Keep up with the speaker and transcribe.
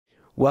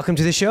Welcome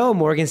to the show,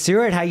 Morgan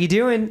Stuart. How you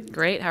doing?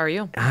 Great. How are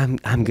you?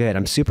 I'm good.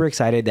 I'm super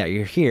excited that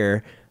you're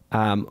here.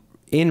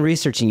 In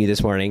researching you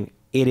this morning,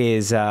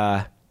 it's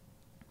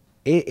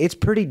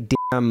pretty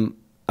damn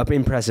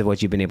impressive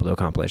what you've been able to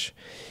accomplish.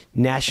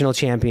 National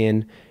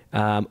champion,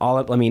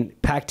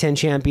 Pac-10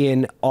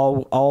 champion,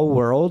 all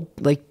world.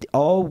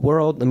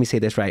 Let me say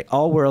this right,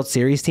 all world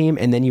series team,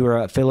 and then you were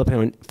a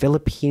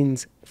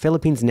Philippines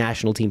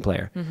national team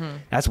player. Mm-hmm.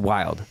 That's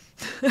wild.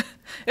 It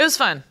was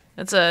fun.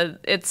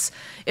 It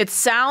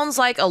sounds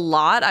like a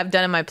lot I've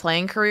done in my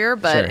playing career,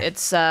 but Sure.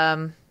 It's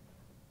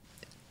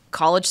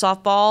college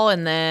softball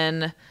and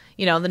then,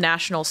 the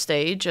national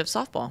stage of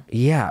softball.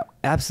 Yeah,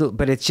 absolutely.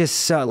 But it's just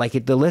so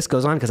the list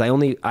goes on because I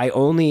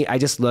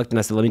just looked and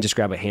I said, let me just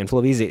grab a handful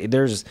of these.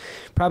 There's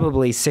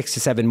probably 6 to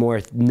 7 more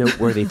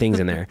noteworthy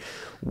things in there.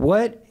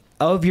 What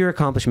of your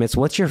accomplishments,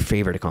 what's your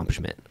favorite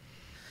accomplishment?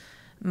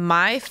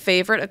 My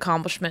favorite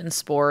accomplishment in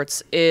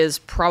sports is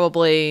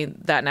probably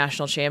that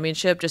national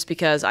championship, just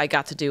because I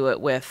got to do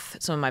it with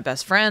some of my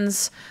best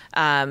friends.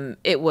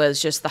 It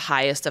was just the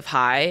highest of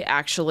high.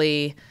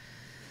 Actually,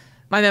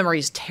 my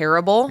memory's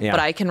terrible, Yeah. but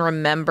I can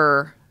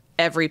remember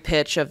every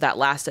pitch of that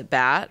last at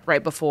bat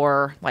right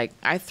before,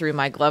 I threw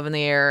my glove in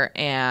the air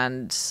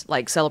and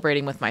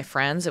celebrating with my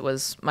friends. It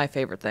was my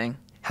favorite thing.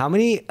 How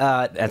many?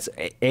 That's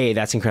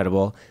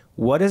incredible.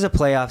 What is a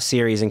playoff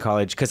series in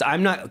college? Because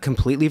I'm not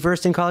completely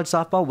versed in college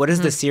softball. What is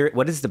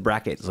What does the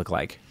bracket look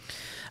like?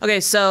 Okay,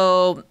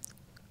 so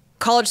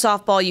college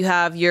softball, you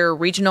have your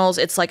regionals.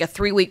 It's like a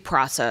 3-week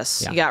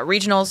process. Yeah. You got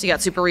regionals, you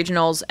got super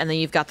regionals, and then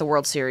you've got the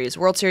World Series.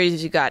 World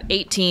Series, you've got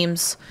 8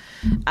 teams.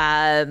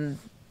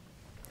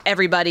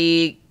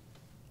 Everybody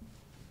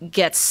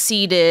gets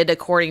seeded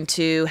according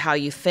to how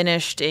you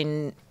finished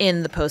in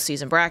the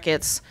postseason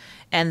brackets,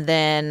 and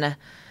then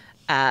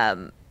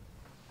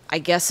I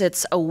guess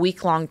it's a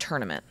week-long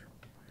tournament.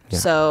 Yeah.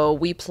 So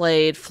we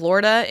played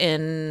Florida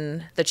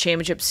in the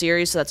championship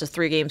series. So that's a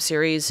 3-game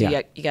series. So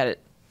Yeah. you got to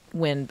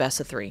win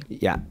best of 3.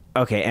 Yeah.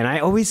 Okay. And I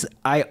always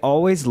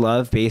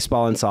love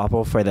baseball and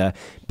softball for the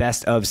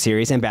best of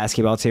series, and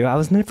basketball too. I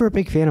was never a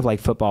big fan of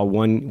football.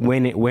 Win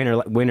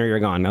or you're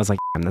gone. I was like,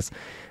 damn,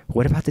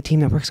 what about the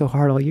team that worked so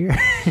hard all year?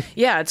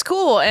 Yeah, it's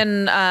cool.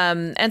 And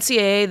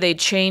NCAA, they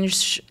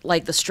changed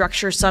the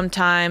structure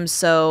sometimes.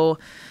 So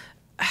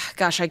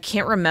gosh, I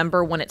can't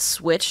remember when it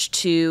switched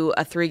to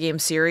a 3-game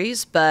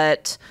series,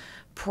 but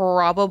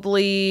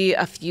probably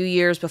a few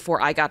years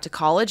before I got to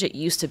college, it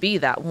used to be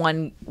that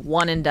one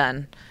and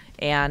done.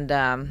 And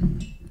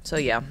so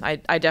yeah,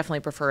 I definitely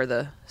prefer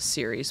the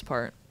series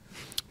part.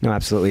 No,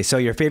 absolutely. So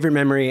your favorite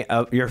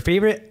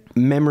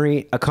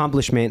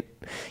accomplishment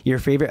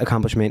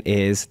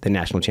is the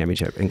national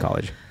championship in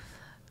college.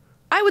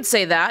 I would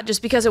say that,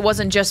 just because it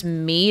wasn't just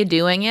me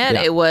doing it.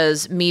 Yeah. It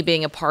was me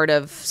being a part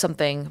of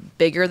something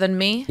bigger than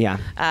me. Yeah.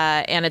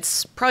 And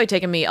it's probably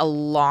taken me a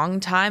long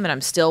time, and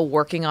I'm still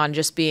working on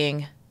just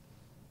being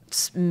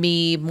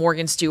me,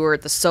 Morgan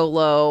Stewart, the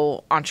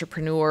solo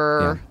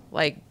entrepreneur,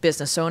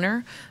 business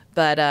owner.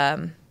 But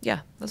yeah,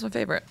 that's my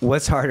favorite.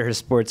 What's harder,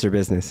 sports or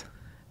business?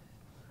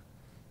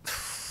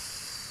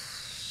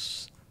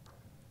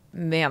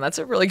 Man, that's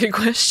a really good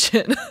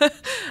question.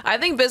 I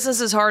think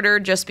business is harder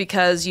just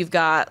because you've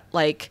got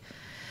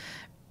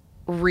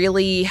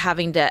really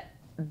having to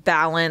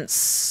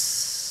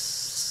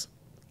balance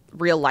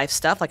real life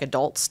stuff,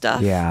 adult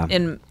stuff. Yeah.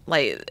 And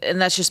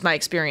that's just my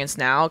experience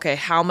now. Okay,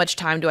 how much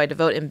time do I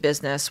devote in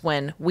business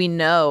when we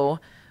know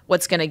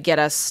what's going to get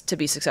us to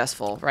be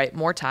successful, right?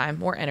 More time,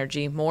 more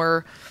energy,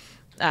 more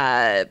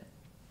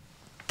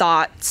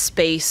thought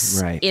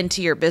space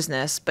into your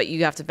business, but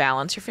you have to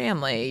balance your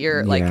family,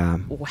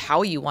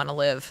 how you want to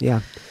live.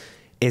 Yeah.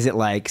 Is it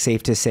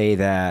safe to say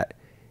that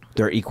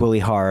they're equally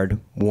hard?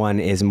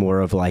 One is more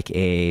of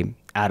a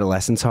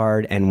adolescence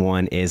hard, and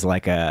one is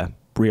a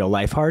real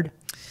life hard?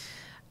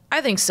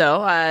 I think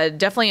so.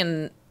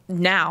 Definitely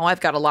now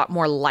I've got a lot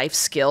more life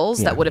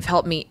skills that would have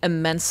helped me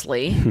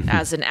immensely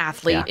as an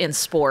athlete in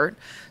sport.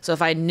 So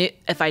if I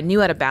knew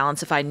how to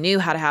balance, if I knew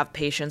how to have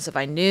patience, if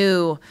I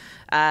knew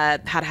how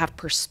to have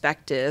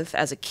perspective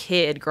as a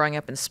kid growing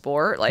up in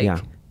sport,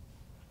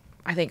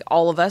 I think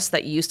all of us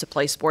that used to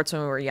play sports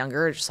when we were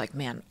younger are just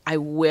man, I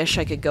wish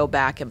I could go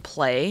back and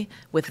play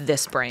with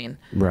this brain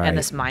and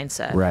this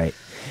mindset. Right.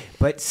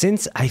 But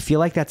since I feel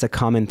like that's a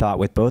common thought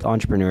with both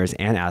entrepreneurs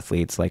and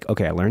athletes,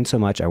 okay, I learned so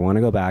much, I want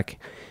to go back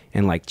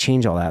and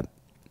change all that.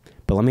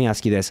 But let me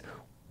ask you this,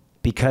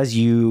 because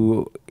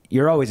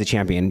you're always a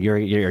champion. You're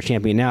a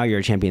champion now, you're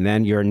a champion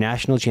then, you're a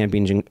national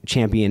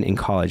champion in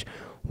college.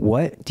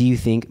 What do you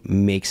think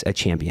makes a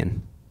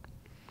champion?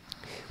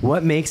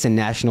 What makes a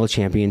national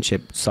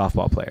championship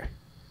softball player?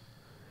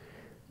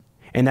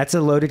 And that's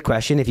a loaded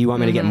question if you want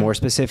me to get more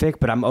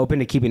specific, but I'm open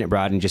to keeping it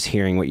broad and just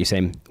hearing what you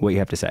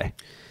have to say.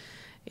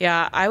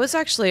 Yeah, I was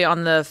actually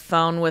on the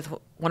phone with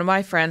one of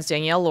my friends,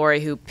 Danielle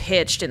Laurie, who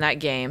pitched in that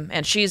game,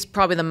 and she's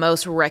probably the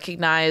most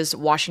recognized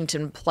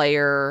Washington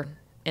player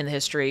in the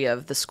history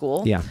of the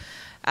school. Yeah.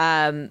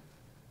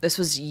 This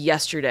was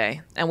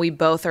yesterday, and we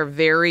both are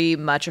very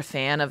much a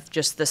fan of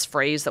just this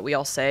phrase that we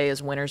all say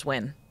is winners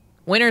win.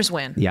 Winners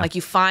win. Yeah. Like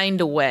you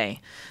find a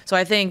way. So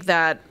I think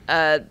that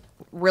a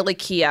really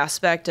key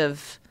aspect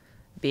of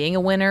being a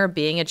winner,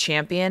 being a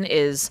champion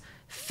is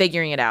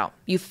figuring it out.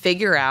 You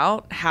figure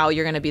out how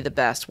you're going to be the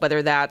best,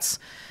 whether that's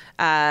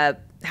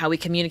how we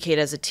communicate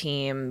as a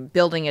team,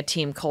 building a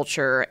team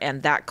culture,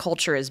 and that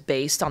culture is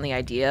based on the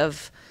idea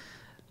of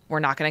we're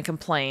not going to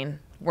complain,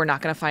 we're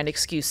not going to find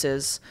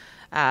excuses.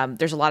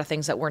 There's a lot of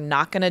things that we're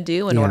not going to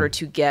do in order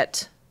to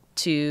get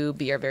to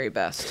be our very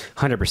best.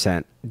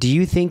 100%. Do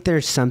you think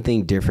there's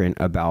something different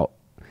about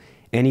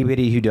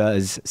anybody who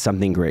does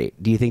something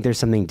great? Do you think there's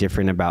something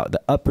different about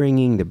the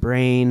upbringing, the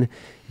brain,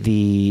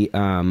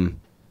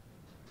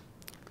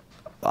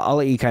 I'll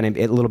let you kind of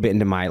a little bit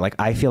into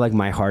I feel like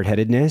my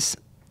hard-headedness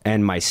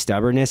and my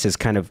stubbornness is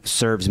kind of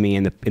serves me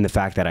in the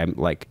fact that I'm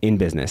like in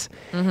business.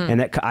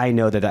 And that I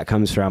know that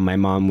comes from my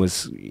mom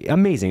was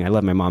amazing. I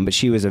love my mom, but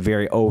she was a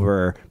very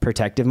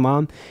overprotective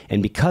mom.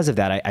 And because of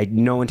that, I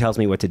no one tells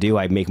me what to do.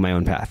 I make my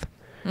own path.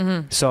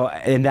 So,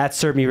 and that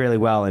served me really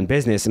well in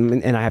business.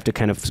 And I have to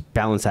kind of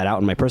balance that out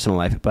in my personal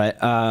life. But,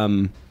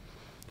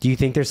 do you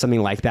think there's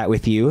something like that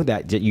with you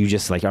that you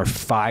just like are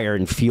fired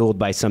and fueled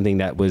by something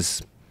that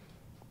was,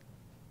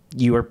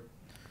 you were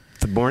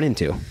born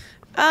into?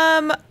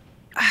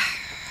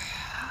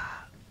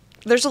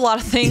 There's a lot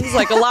of things,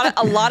 like a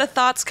lot of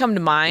thoughts come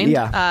to mind.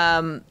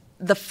 Yeah.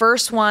 The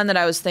first one that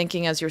I was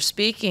thinking as you're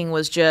speaking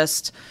was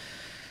just,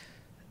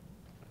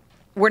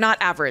 we're not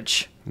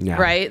average,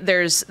 right?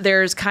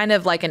 There's kind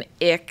of like an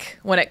ick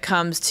when it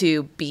comes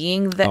to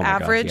being the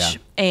average. Gosh,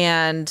 yeah.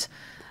 And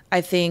I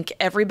think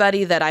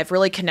everybody that I've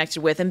really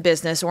connected with in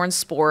business or in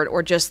sport,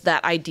 or just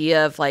that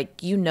idea of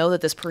like, you know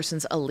that this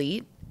person's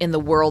elite in the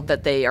world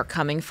that they are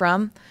coming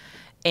from.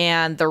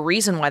 And the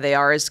reason why they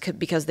are is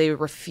because they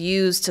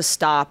refuse to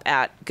stop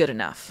at good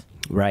enough.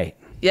 Right.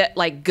 Yeah,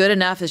 like good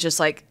enough is just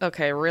like,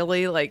 okay,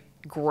 really? Like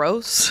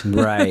gross?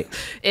 Right.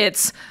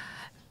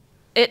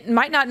 It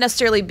might not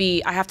necessarily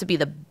be, I have to be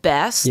the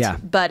best,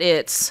 but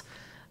it's,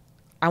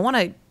 I want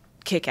to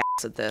kick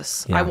ass at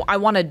this. Yeah. I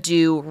want to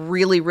do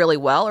really, really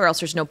well, or else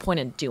there's no point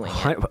in doing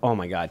it. Oh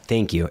my God.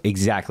 Thank you.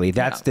 Exactly.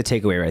 That's the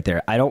takeaway right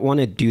there. I don't want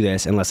to do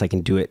this unless I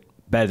can do it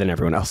better than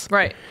everyone else.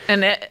 Right.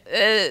 And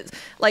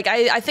like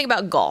I think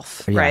about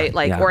golf, right?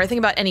 Like, or I think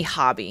about any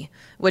hobby,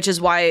 which is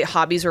why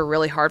hobbies were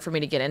really hard for me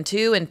to get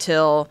into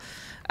until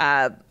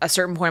a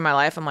certain point in my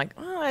life. I'm like,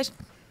 oh,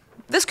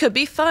 this could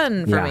be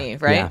fun for me,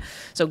 right? Yeah.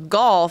 So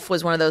golf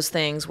was one of those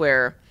things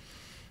where,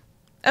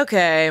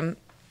 okay,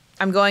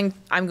 I'm going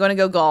to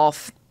go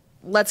golf.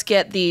 Let's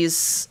get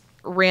these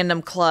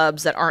random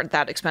clubs that aren't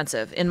that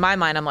expensive. In my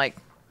mind, I'm like,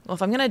 well,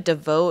 if I'm going to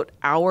devote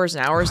hours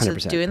and hours to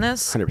doing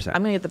this, 100%.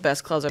 I'm going to get the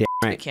best clubs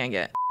I can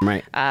get.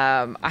 Right.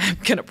 I'm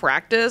going to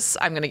practice.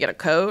 I'm going to get a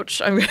coach.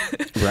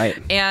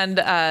 Right.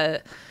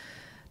 And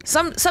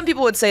some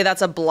people would say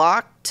that's a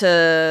block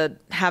to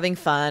having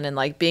fun and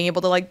like being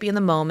able to like be in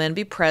the moment,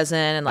 be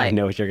present, and like, I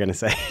know what you're going to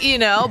say.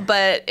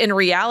 But in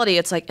reality,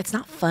 it's like, it's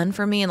not fun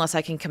for me unless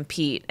I can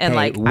compete. And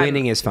like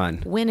winning is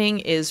fun. Winning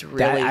is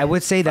really I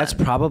would say fun. That's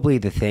probably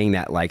the thing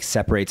that like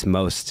separates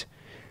most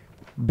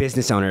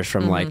business owners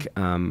from like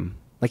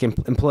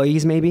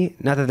employees, maybe.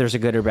 Not that there's a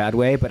good or bad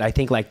way, but I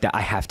think like that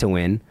I have to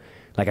win.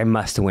 Like I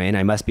must win.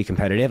 I must be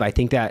competitive. I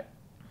think that,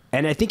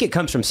 and I think it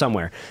comes from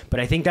somewhere, but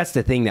I think that's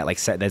the thing that like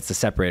that's the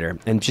separator.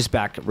 And just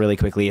back really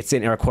quickly, it's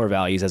in our core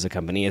values as a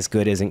company. As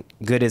good isn't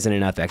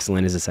enough.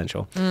 Excellent is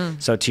essential.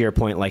 So to your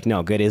point, like,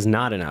 no, good is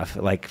not enough.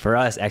 Like for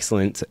us,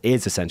 excellence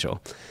is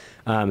essential.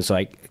 So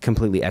I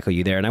completely echo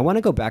you there. And I want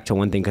to go back to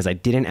one thing because I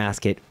didn't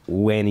ask it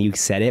when you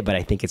said it, but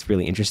I think it's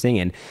really interesting.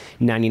 And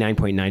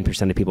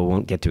 99.9% of people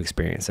won't get to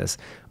experience this.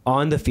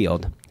 On the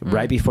field,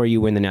 right before you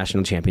win the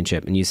national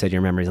championship, and you said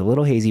your memory is a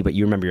little hazy, but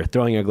you remember you're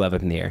throwing your glove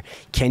up in the air.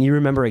 Can you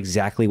remember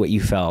exactly what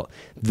you felt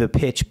the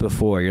pitch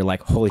before? You're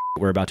like, holy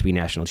shit, we're about to be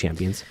national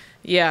champions.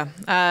 Yeah.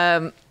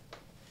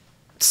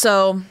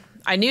 So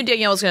I knew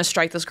Danielle was going to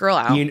strike this girl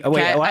out.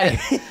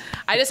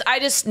 I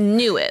just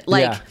knew it.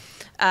 Like,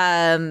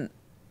 one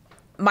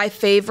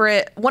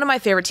of my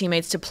favorite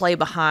teammates to play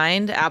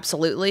behind,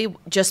 absolutely,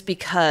 just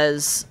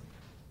because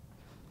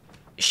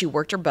she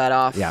worked her butt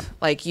off. Yeah.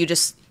 Like you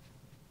just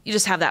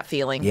have that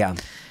feeling. Yeah.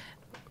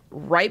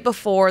 Right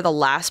before the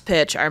last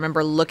pitch, I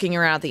remember looking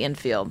around at the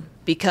infield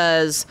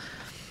because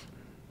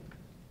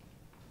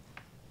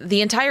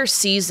the entire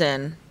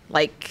season,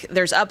 like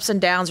there's ups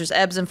and downs, there's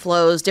ebbs and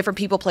flows, different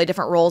people play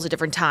different roles at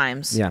different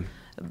times. Yeah.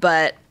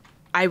 But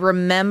I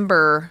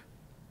remember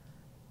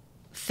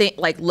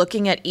like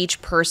looking at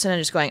each person and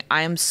just going,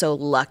 I am so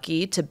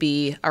lucky to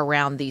be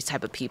around these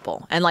type of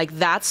people. And like,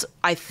 that's,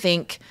 I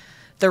think,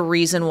 the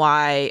reason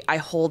why I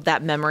hold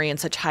that memory in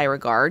such high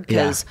regard,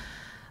 because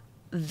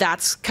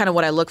that's kind of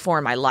what I look for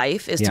in my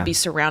life, is to be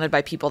surrounded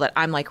by people that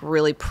I'm like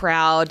really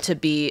proud to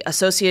be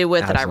associated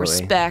with, that I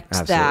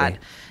respect, that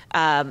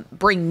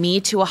bring me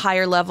to a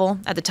higher level.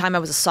 At the time I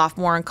was a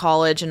sophomore in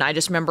college, and I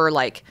just remember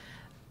like,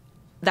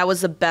 that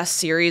was the best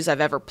series I've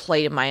ever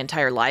played in my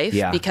entire life,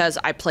 because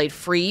I played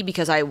free,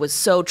 because I was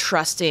so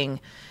trusting,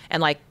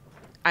 and like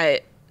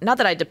not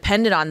that I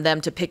depended on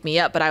them to pick me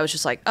up, but I was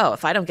just like, oh,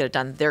 if I don't get it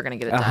done, they're going to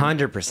get it done.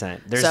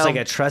 100%. There's like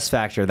a trust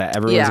factor that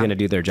everyone's going to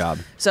do their job.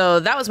 So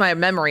that was my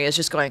memory, is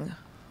just going,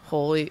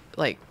 holy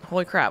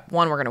crap.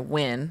 One, we're going to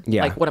win.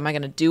 Yeah. Like, what am I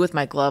going to do with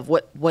my glove?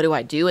 What do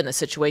I do in this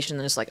situation?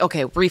 And it's like,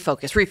 okay,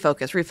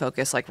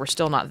 refocus. Like, we're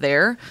still not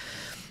there.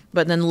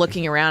 But then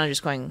looking around and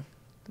just going,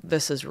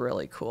 this is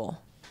really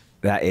cool.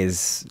 That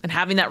is. And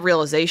having that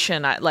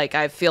realization,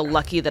 I feel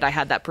lucky that I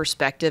had that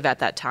perspective at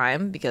that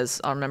time,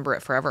 because I'll remember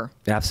it forever.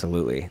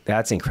 Absolutely.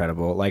 That's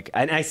incredible. Like,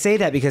 and I say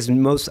that because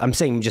I'm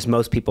saying just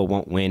most people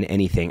won't win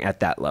anything at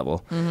that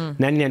level.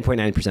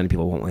 99.9% of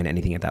people won't win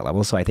anything at that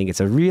level. So I think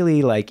it's a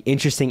really like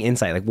interesting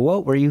insight. Like,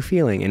 what were you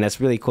feeling? And that's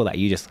really cool that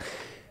you just,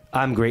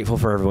 I'm grateful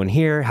for everyone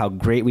here, how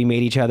great we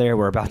made each other.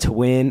 We're about to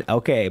win.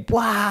 Okay.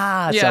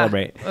 Blah,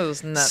 celebrate. It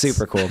was nuts.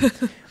 Super cool.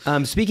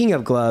 Speaking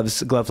of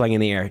gloves, glove flying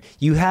in the air,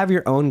 you have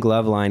your own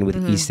glove line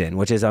with Easton,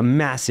 which is a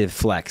massive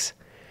flex.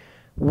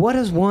 What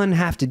does one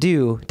have to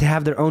do to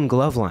have their own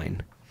glove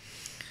line?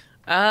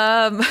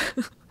 And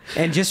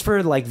just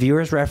for like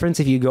viewers' reference,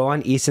 if you go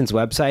on Easton's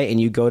website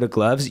and you go to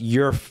gloves,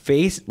 your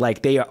face,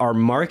 like they are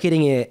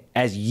marketing it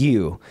as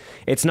you.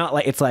 It's not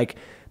like, it's like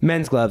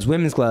men's gloves,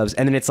 women's gloves,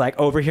 and then it's like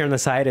over here on the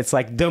side, it's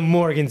like the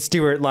Morgan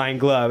Stuart line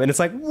glove. And it's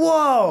like,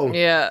 whoa.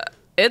 Yeah.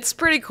 It's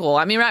pretty cool.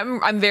 I mean,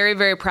 I'm very,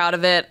 very proud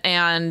of it.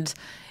 And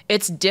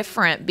it's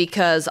different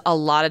because a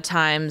lot of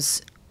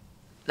times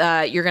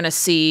you're going to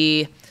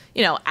see,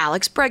 you know,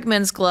 Alex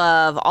Bregman's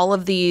glove, all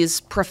of these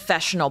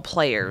professional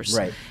players.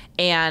 Right.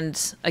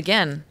 And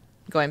again,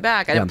 going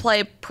back, I didn't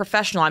play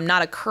professional. I'm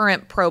not a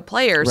current pro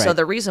player. Right. So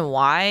the reason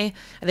why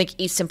I think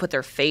Easton put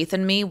their faith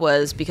in me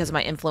was because of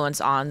my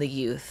influence on the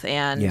youth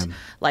and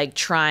like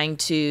trying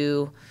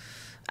to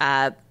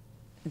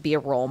be a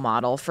role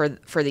model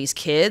for these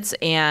kids.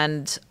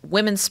 And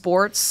women's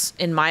sports,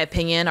 in my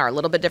opinion, are a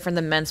little bit different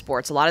than men's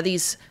sports. A lot of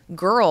these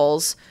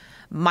girls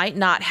might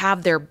not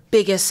have their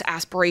biggest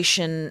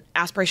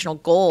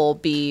aspirational goal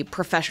be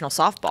professional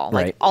softball.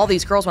 Like all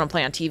these girls want to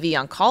play on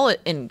TV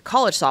in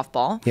college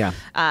softball. Yeah.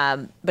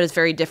 But it's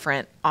very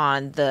different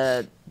on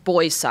the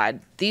boys' side.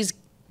 These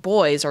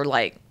boys are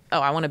like, oh,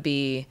 I want to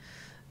be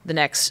the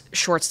next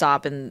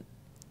shortstop in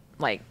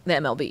like the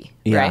MLB.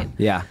 Right?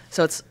 Yeah.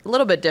 So it's a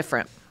little bit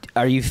different.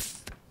 Are you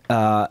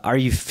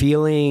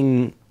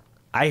feeling,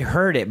 I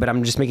heard it, but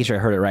I'm just making sure I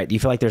heard it right. Do you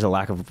feel like there's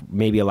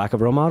maybe a lack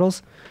of role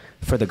models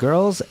for the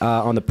girls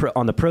on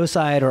the pro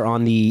side or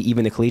on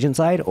even the collegiate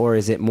side? Or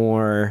is it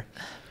more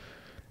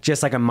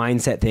just like a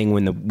mindset thing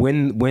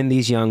when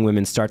these young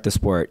women start the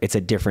sport, it's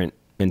a different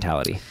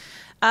mentality?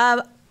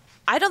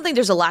 I don't think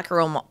there's a lack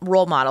of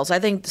role models. I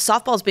think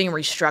softball is being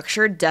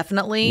restructured,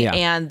 definitely,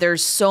 and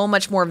there's so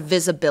much more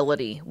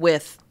visibility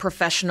with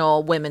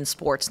professional women's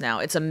sports now.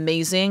 It's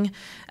amazing.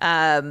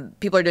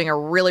 People are doing a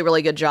really,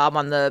 really good job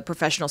on the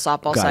professional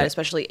softball side,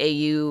 especially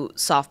AU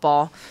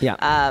softball.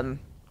 Yeah.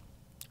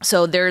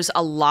 So there's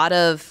a lot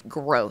of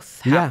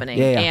growth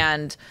happening.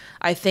 And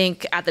I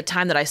think at the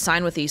time that I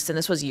signed with Easton,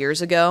 this was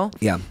years ago,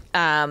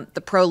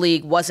 the pro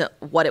league wasn't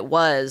what it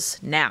was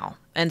now.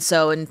 And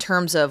so in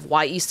terms of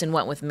why Easton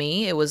went with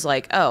me, it was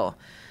like, oh,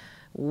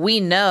 we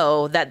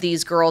know that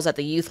these girls at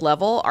the youth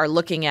level are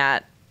looking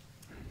at,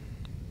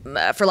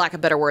 for lack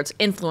of better words,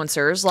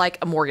 influencers like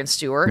a Morgan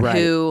Stewart,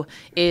 who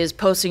is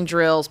posting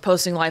drills,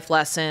 posting life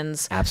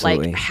lessons,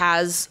 like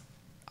has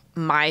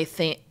my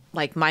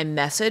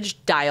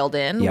message dialed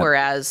in,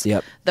 whereas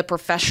the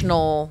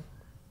professional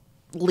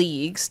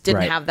leagues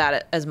didn't have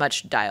that as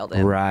much dialed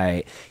in.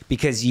 Right.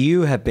 Because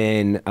you have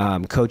been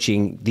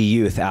coaching the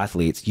youth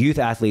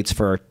athletes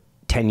for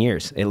 10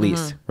 years at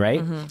least,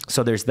 right?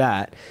 So there's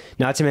that.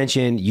 Not to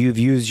mention you've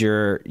used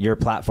your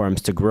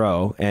platforms to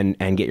grow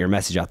and get your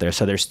message out there.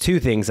 So there's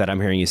two things that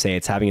I'm hearing you say.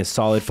 It's having a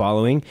solid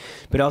following,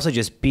 but also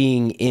just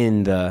being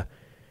in the,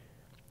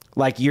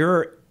 like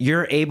you're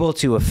able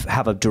to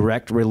have a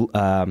direct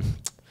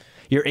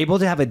you're able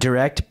to have a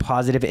direct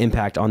positive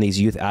impact on these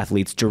youth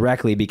athletes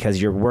directly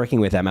because you're working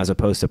with them as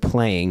opposed to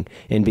playing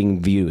and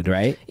being viewed,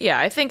 right? Yeah,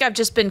 I think I've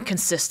just been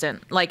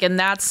consistent. Like, and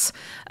that's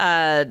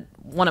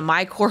one of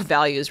my core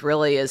values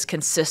really is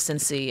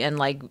consistency and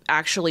like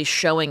actually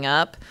showing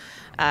up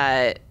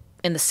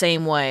in the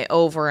same way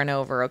over and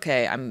over.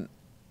 Okay, I'm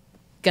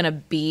going to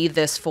be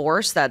this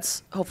force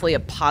that's hopefully a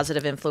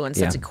positive influence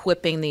that's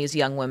equipping these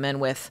young women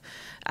with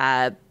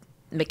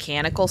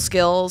mechanical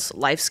skills,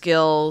 life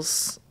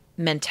skills,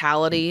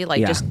 mentality,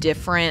 like just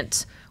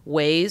different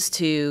ways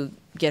to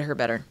get her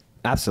better.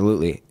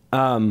 Absolutely.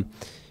 You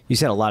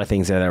said a lot of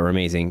things there that were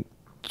amazing.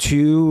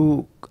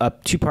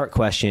 Two-part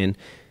question.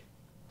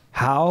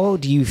 How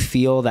do you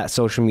feel that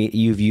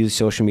you've used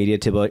social media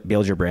to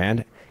build your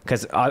brand?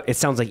 Because it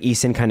sounds like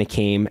Easton kind of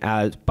came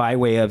by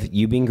way of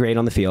you being great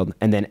on the field,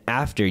 and then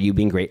after you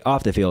being great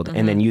off the field,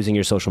 and then using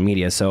your social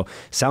media. So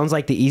sounds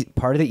like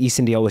part of the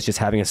Easton deal was just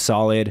having a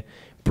solid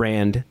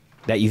brand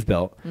that you've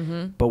built.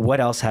 But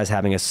what else has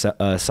having a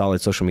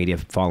solid social media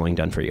following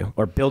done for you,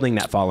 or building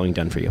that following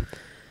done for you?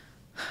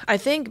 I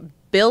think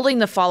building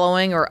the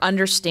following or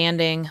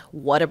understanding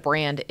what a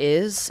brand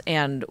is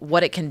and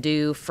what it can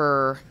do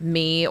for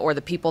me or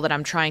the people that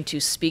I'm trying to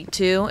speak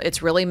to,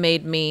 it's really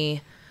made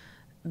me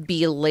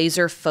be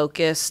laser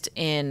focused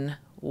in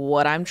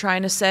what I'm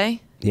trying to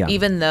say. Yeah.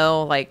 Even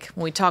though, like,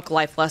 when we talk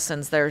life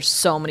lessons, there's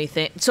so many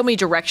things, so many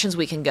directions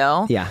we can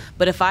go. Yeah.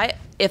 But if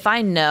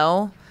I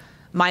know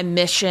my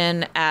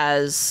mission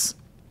as,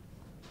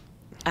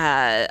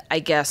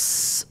 I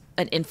guess,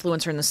 an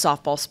influencer in the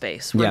softball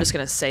space, we're just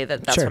going to say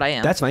that that's Sure. what I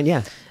am. That's fine.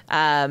 Yeah.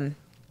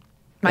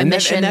 My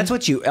mission, and that's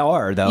what you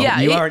are, though. Yeah,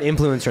 you are an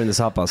influencer in the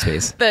softball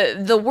space.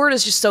 the word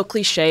is just so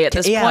cliche at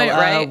this point,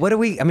 right? What do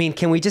we? I mean,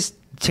 can we just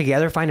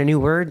together find a new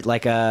word,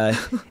 like a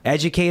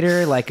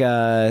educator, like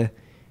a?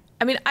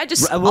 I mean, I'll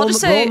just say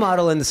role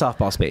model in the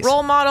softball space.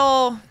 Role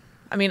model.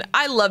 I mean,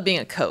 I love being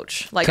a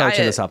coach. Like Coach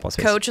in the softball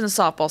space. Coach in the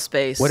softball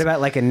space. What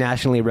about like a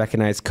nationally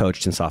recognized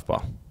coach in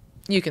softball?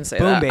 You can say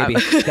Boom, that. baby.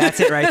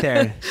 That's it right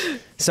there.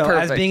 So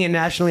Perfect. as being a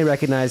nationally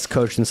recognized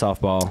coach in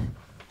softball.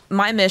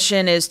 My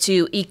mission is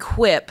to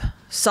equip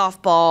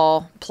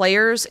softball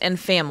players and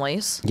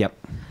families Yep.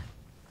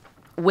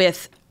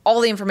 with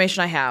all the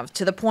information I have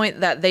to the point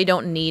that they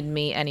don't need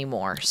me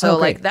anymore. So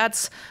like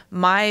that's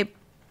my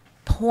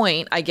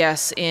point, I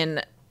guess,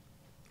 in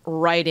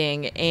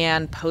writing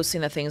and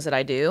posting the things that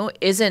I do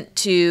isn't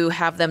to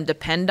have them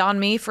depend on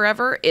me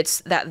forever.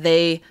 It's that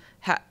they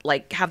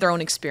have their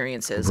own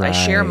experiences. Right. I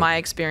share my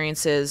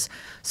experiences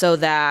so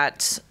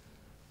that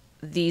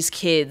these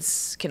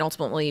kids can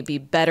ultimately be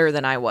better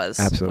than I was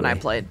when I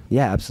played.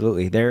 Yeah,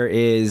 absolutely. There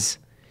is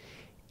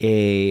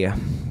who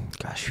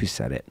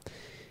said it?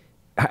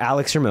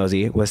 Alex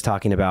Hermosi was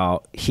talking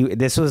about,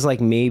 this was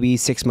like maybe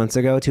 6 months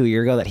ago to a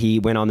year ago that he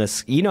went on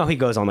this, he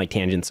goes on like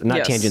tangents,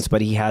 not tangents, but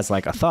he has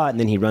like a thought and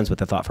then he runs with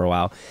the thought for a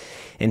while.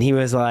 And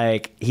he's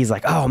like,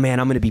 oh man,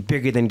 I'm going to be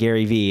bigger than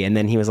Gary Vee. And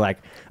then he was like,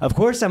 of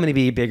course I'm going to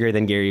be bigger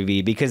than Gary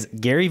Vee because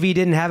Gary Vee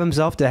didn't have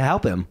himself to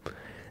help him.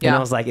 Yeah. And I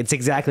was like, it's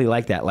exactly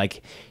like that.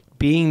 Like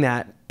being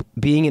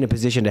in a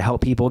position to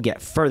help people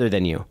get further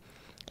than you,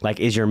 like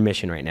is your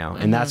mission right now.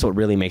 And that's what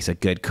really makes a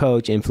good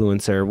coach,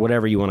 influencer,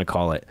 whatever you want to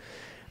call it.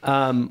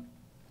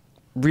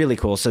 Really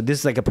cool. So this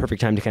is like a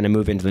perfect time to kind of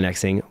move into the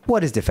next thing.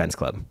 What is Defense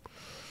Club?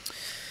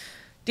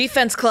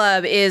 Defense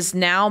Club is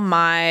now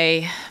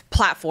my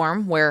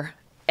platform where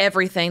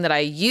everything that I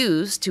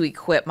use to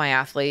equip my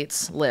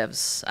athletes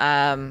lives.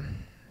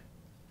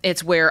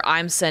 It's where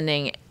I'm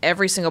sending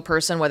every single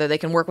person, whether they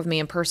can work with me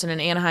in person in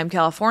Anaheim,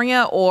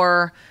 California,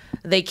 or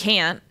they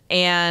can't.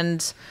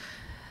 And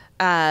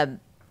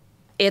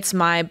it's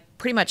my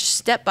pretty much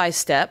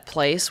step-by-step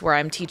place where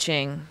I'm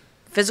teaching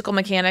physical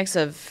mechanics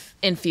of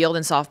infield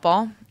and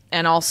softball,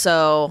 and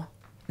also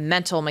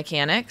mental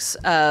mechanics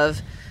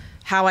of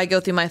how I go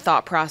through my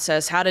thought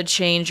process, how to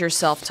change your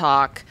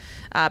self-talk,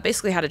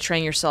 basically how to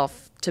train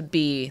yourself to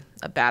be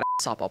a badass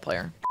softball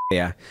player.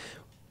 Yeah.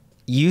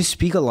 You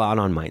speak a lot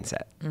on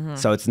mindset.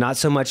 So it's not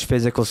so much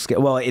physical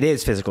skill. Well, it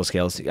is physical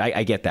skills.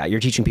 I get that. You're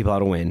teaching people how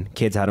to win,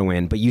 kids how to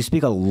win, but you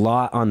speak a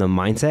lot on the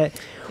mindset.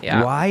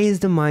 Yeah. Why is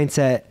the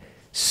mindset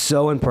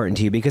so important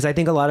to you? Because I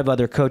think a lot of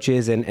other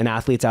coaches and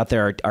athletes out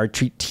there are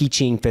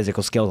teaching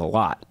physical skills a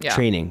lot,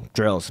 training,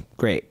 drills,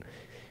 great.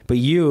 But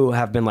you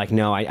have been like,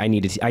 no, I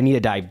need to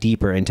dive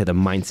deeper into the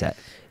mindset.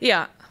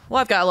 Yeah. Well,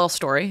 I've got a little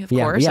story, of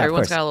course.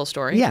 Everyone's got a little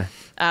story. Yeah.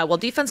 Well,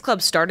 Defense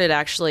Club started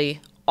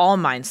actually all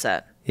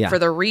mindset for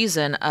the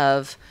reason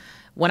of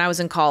when I was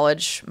in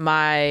college,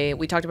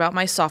 we talked about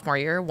my sophomore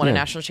year, won a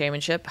national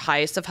championship,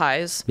 highest of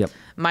highs. Yep.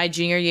 My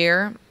junior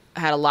year, I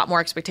had a lot more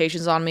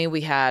expectations on me.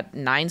 We had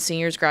 9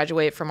 seniors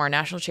graduate from our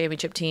national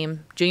championship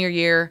team. Junior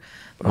year,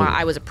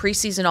 I was a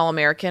preseason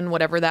All-American,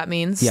 whatever that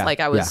means. Yeah. Like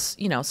I was,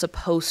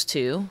 supposed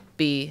to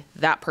be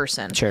that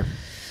person. Sure.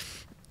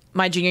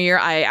 My junior year,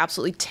 I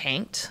absolutely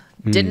tanked.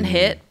 Didn't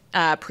hit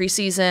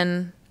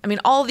preseason. I mean,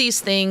 all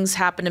these things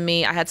happened to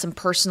me. I had some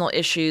personal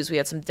issues. We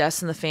had some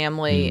deaths in the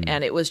family,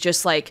 and it was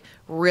just like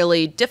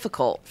really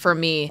difficult for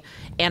me.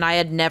 And I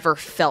had never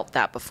felt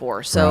that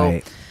before.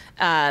 So,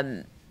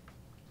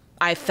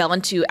 I fell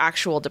into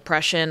actual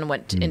depression,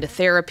 went into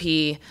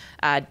therapy,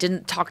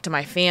 didn't talk to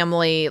my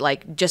family,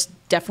 like just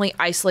definitely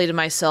isolated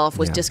myself,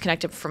 was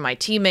disconnected from my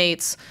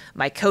teammates.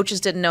 My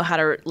coaches didn't know how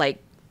to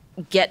like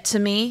get to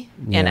me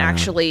and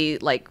actually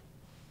like,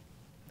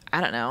 I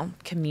don't know,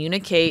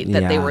 communicate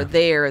that they were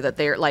there, that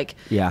they're like,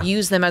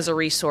 use them as a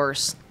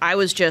resource. I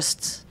was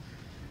just,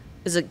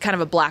 it was a kind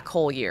of a black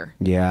hole year.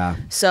 Yeah.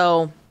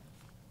 So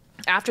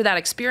after that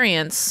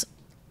experience,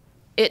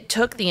 it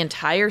took the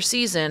entire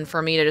season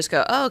for me to just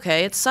go, oh,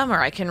 okay, it's summer,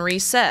 I can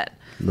reset.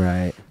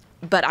 Right.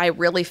 But I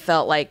really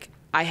felt like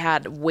I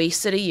had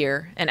wasted a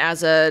year. And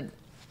as a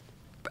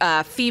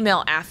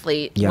female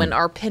athlete, when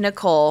our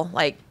pinnacle,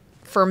 like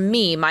for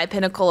me, my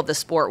pinnacle of the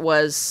sport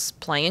was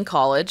playing in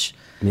college.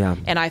 Yeah.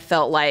 And I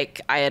felt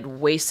like I had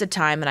wasted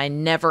time and I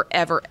never,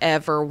 ever,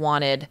 ever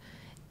wanted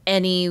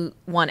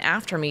anyone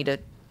after me to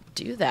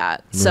do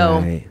that.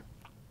 So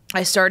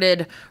I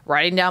started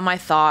writing down my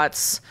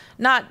thoughts,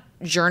 not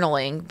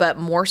journaling, but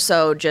more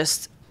so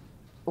just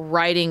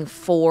writing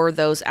for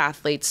those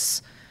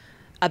athletes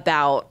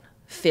about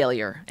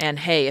failure. And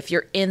hey, if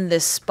you're in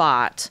this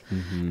spot,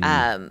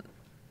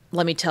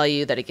 let me tell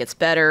you that it gets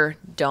better.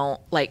 Don't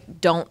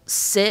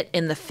sit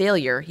in the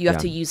failure. You have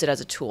to use it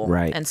as a tool.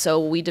 Right. And so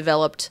we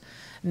developed,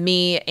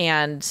 me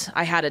and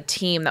I had a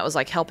team that was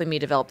like helping me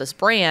develop this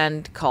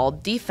brand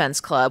called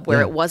Defense Club,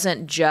 where it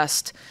wasn't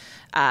just,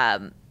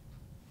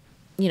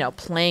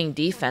 playing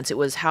defense. It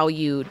was how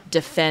you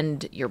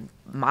defend your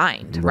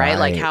mind, right?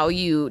 Like how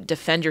you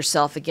defend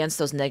yourself against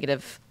those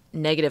negative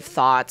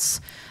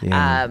thoughts.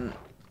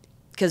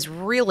 Because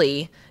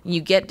really,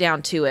 you get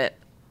down to it,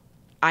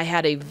 I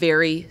had a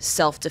very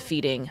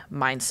self-defeating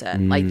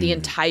mindset, like the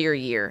entire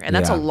year. And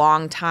that's a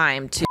long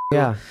time to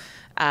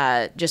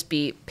just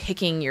be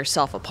picking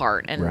yourself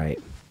apart and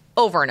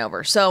over and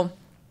over. So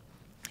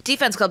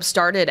Defense Club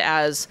started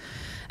as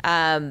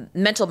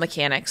mental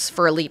mechanics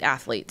for elite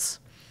athletes.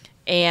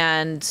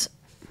 And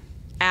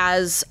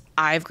as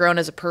I've grown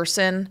as a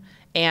person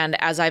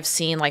and as I've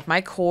seen, like,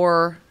 my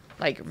core,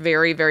 like,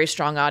 very, very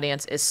strong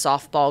audience is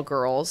softball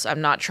girls.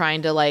 I'm not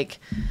trying to, like,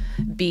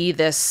 be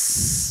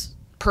this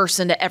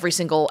person to every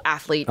single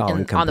athlete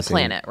on the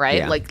planet, right?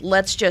 Yeah. Like,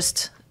 let's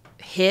just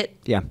hit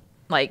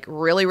like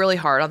really, really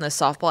hard on this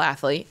softball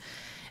athlete.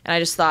 And I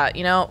just thought,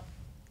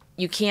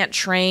 I can't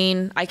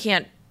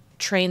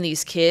train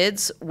these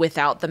kids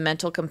without the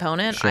mental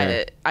component.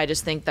 Sure. I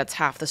just think that's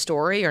half the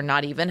story, or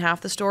not even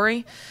half the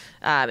story.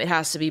 It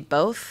has to be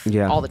both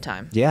all the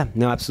time. Yeah,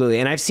 no, absolutely.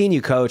 And I've seen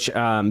you coach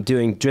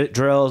doing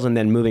drills and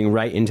then moving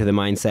right into the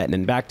mindset and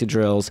then back to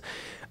drills.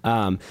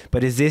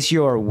 But is this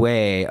your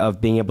way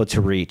of being able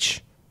to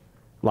reach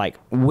like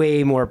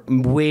way more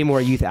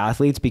youth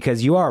athletes?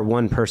 Because you are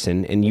one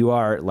person and you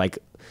are like,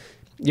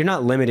 you're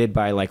not limited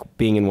by like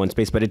being in one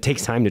space, but it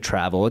takes time to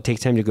travel. It takes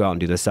time to go out and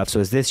do this stuff. So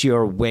is this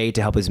your way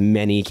to help as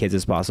many kids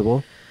as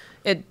possible?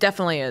 It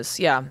definitely is.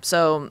 Yeah.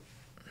 So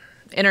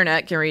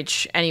internet can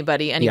reach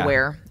anybody,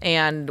 anywhere. Yeah.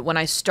 And when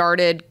I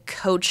started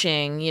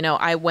coaching,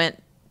 I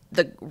went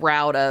the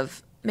route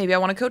of, maybe I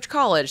want to coach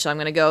college. So I'm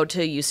going to go to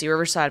UC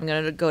Riverside. I'm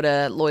going to go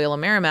to Loyola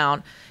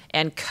Marymount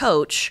and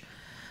coach.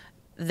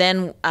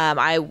 Then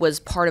I was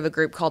part of a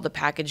group called the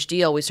Package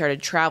Deal. We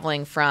started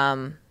traveling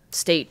from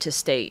state to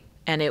state.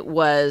 And it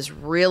was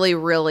really,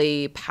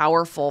 really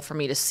powerful for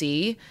me to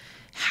see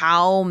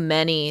how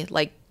many,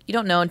 like, you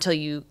don't know until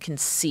you can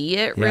see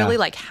it, really,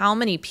 like how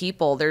many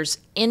people, there's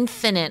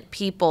infinite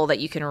people that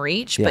you can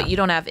reach, but you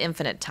don't have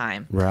infinite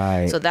time.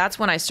 Right. So that's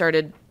when I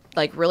started,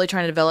 like, really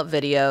trying to develop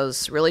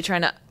videos, really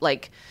trying to,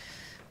 like,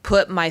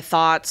 put my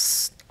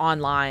thoughts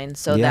online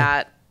so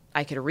that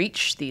I could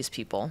reach these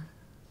people.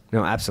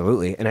 No,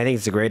 absolutely. And I think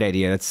it's a great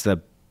idea. That's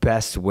the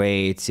best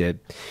way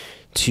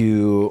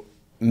to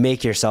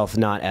make yourself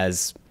not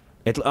as,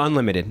 it's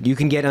unlimited. You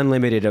can get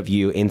unlimited of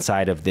you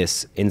inside of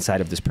this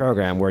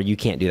program, where you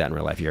can't do that in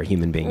real life. You're a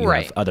human being. You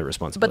have other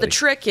responsibilities. But the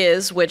trick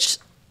is, which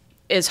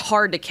is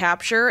hard to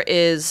capture,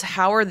 is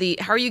how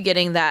are you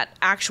getting that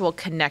actual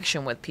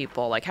connection with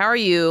people? Like, how are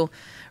you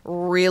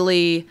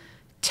really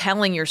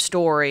telling your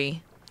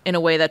story in a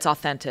way that's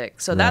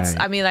authentic? So that's,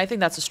 I think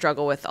that's a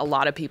struggle with a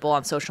lot of people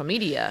on social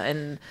media.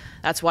 And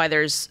that's why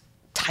there's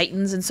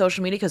titans in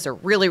social media, because they're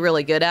really,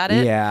 really good at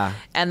it. Yeah.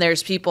 And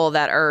there's people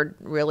that are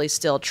really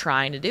still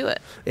trying to do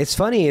it. It's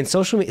funny. And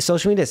social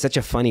media is such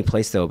a funny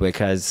place, though,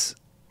 because,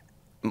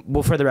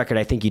 well, for the record,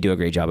 I think you do a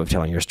great job of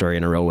telling your story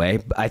in a real way.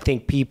 I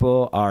think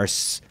people are,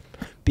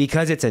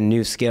 because it's a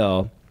new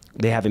skill,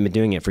 they haven't been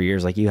doing it for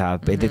years like you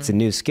have, but it's a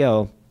new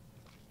skill.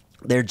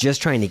 They're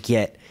just trying to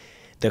get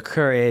the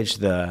courage,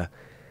 the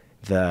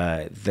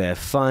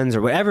funds,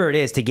 or whatever it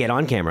is, to get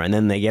on camera. And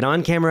then they get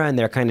on camera and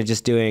they're kind of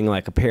just doing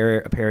like a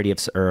parody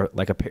of, or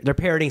like they're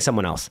parodying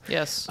someone else.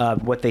 Yes.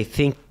 What they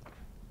think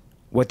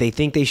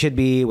they should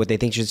be, what they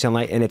think should sound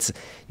like. And it's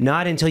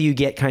not until you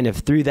get kind of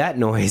through that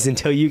noise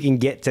until you can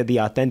get to the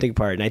authentic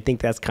part. And I think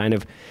that's kind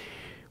of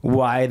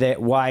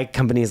why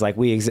companies like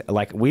we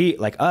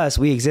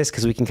exist,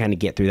 because we can kind of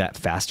get through that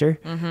faster.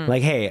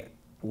 Like, hey,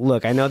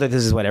 look, I know that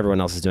this is what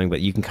everyone else is doing, but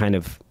you can kind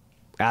of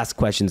ask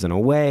questions in a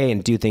way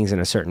and do things in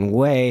a certain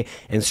way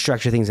and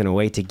structure things in a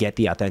way to get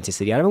the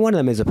authenticity out of it. One of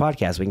them is a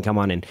podcast. We can come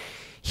on and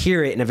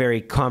hear it in a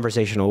very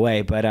conversational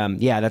way. But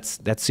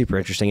that's super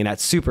interesting and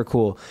that's super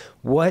cool.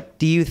 What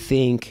do you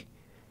think?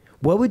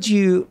 What would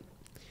you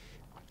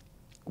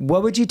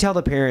tell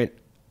the parent?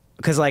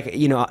 Because, like,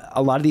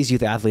 a lot of these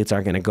youth athletes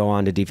aren't going to go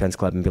on to Defense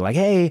Club and be like,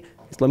 hey,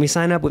 let me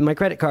sign up with my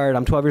credit card.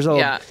 I'm 12 years old.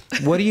 Yeah.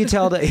 What do you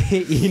tell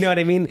you know what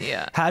I mean?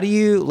 Yeah. How do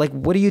you, like,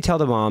 what do you tell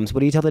the moms?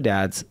 What do you tell the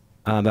dads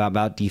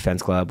about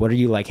Defense Club? What are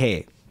you like,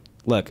 hey,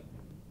 look,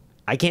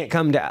 I can't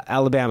come to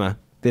Alabama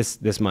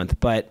this month,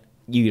 but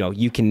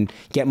you can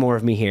get more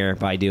of me here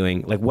by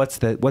doing, like, what's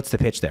the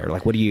pitch there?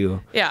 Like, what do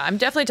you? Yeah, I'm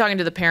definitely talking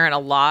to the parent a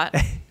lot.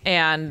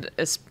 And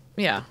it's,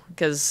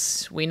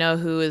 because we know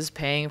who is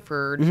paying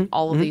for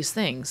all of these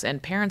things,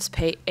 and parents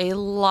pay a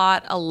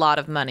lot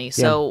of money.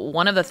 So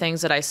one of the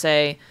things that I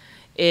say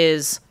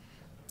is,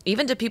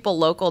 even to people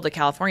local to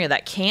California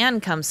that can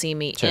come see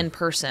me in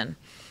person,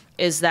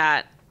 is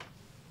that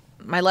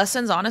my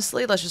lessons,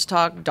 honestly, let's just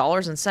talk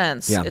dollars and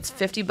cents. Yeah. It's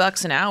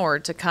 $50 an hour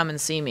to come and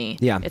see me.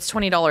 Yeah. It's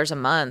 $20 a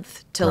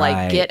month to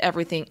Right. like get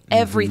everything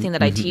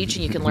that I teach,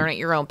 and you can learn at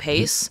your own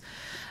pace.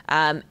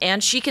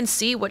 And she can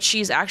see what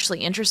she's actually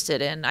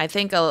interested in. I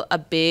think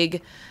a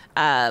big,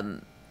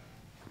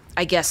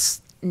 I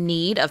guess,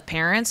 need of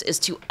parents is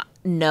to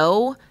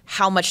know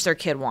how much their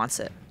kid wants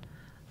it.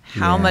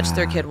 How much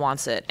their kid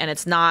wants it. And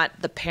it's not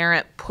the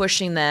parent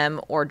pushing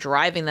them or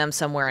driving them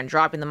somewhere and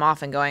dropping them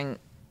off and going,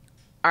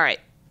 all right,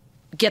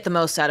 get the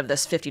most out of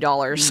this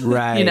 $50.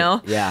 Right. You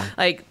know? Yeah.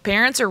 Like,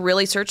 parents are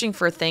really searching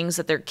for things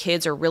that their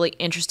kids are really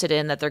interested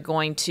in, that they're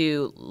going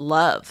to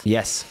love.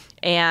 Yes.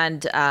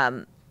 And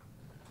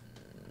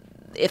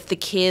if the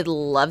kid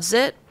loves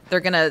it,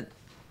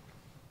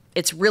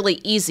 it's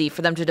really easy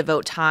for them to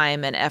devote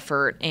time and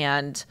effort,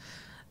 and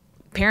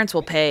parents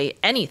will pay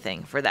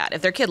anything for that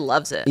if their kid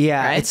loves it.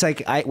 Yeah, right? it's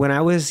like when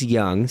I was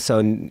young,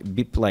 so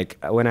like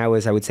when I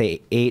would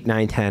say 8,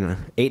 9, 10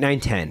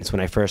 is when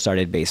I first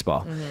started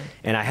baseball. Mm-hmm.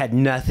 And I had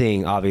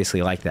nothing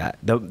obviously like that.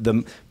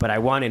 But I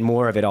wanted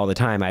more of it all the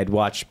time. I'd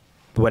watch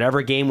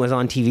whatever game was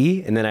on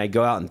TV, and then I'd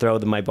go out and throw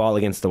my ball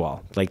against the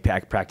wall, like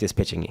practice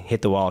pitching,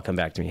 hit the wall, come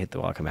back to me, hit the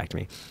wall, come back to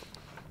me.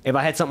 If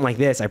I had something like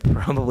this, I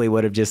probably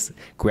would have just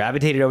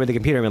gravitated over the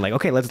computer and been like,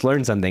 okay, let's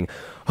learn something.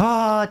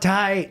 Oh,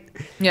 tight.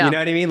 Yeah. You know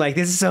what I mean? Like,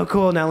 this is so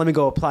cool. Now let me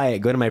go apply it,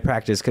 go to my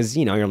practice. Because,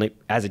 you know, you're only,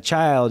 as a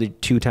child,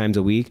 2 times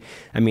a week.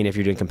 I mean, if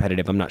you're doing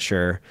competitive, I'm not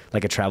sure.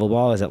 Like a travel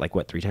ball, is that like,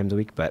 what, 3 times a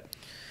week? But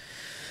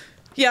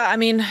yeah, I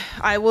mean,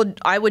 I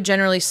would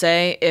generally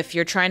say if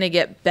you're trying to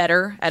get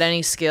better at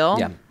any skill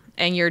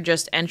and you're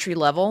just entry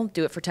level,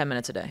 do it for 10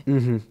 minutes a day.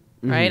 Mm-hmm.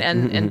 Right.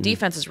 And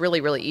defense is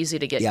really, really easy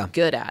to get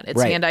good at. It's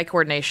hand-eye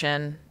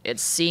coordination.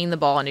 It's seeing the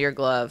ball into your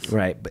glove.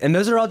 Right. And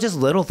those are all just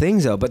little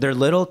things, though, but they're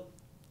little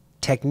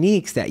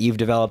techniques that you've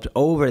developed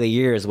over the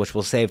years, which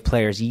will save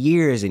players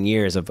years and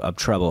years of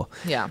trouble.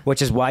 Yeah.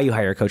 Which is why you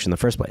hire a coach in the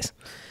first place.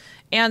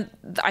 And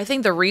I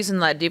think the reason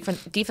that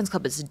defense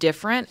club is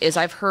different is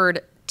I've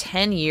heard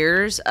 10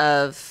 years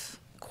of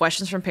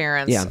questions from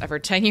parents. Yeah. I've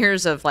heard 10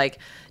 years of like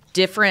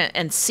different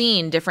and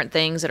seen different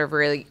things that are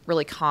really,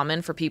 really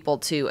common for people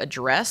to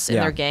address in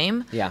their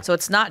game. Yeah. So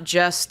it's not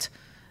just,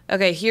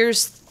 okay,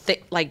 here's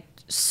like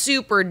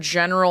super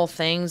general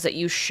things that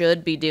you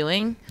should be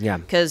doing. Yeah.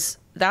 Because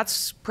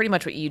that's pretty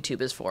much what YouTube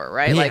is for,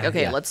 right? Yeah, like,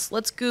 okay, let's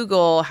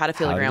Google how to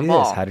field a ground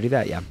ball. How to do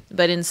that, yeah.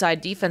 But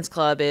inside defense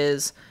club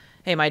is,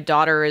 hey, my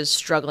daughter is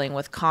struggling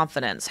with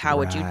confidence. How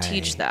would you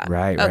teach that?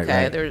 Right.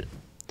 Okay,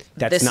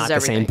 that's not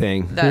the same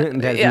thing. That's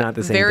not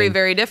the same thing. Very,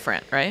 very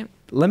different, right?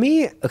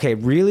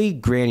 Really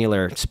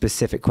granular,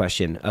 specific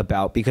question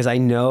about, because I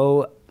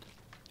know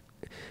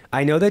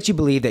that you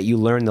believe that you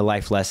learn the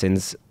life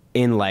lessons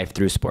in life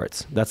through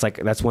sports.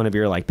 That's one of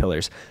your like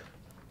pillars.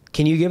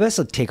 Can you give us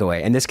a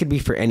takeaway? And this could be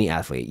for any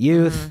athlete,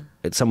 youth,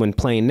 someone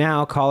playing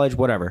now, college,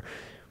 whatever.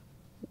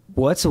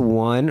 What's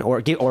one or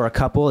a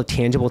couple of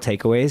tangible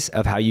takeaways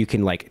of how you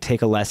can like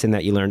take a lesson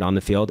that you learned on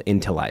the field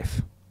into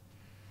life?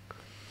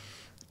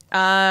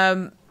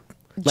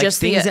 Like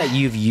just things that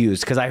you've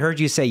used, because I heard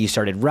you say you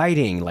started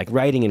writing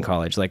in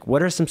college. Like,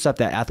 what are some stuff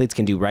that athletes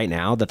can do right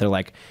now that they're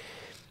like,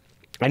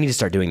 I need to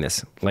start doing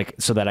this, like,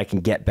 so that I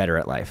can get better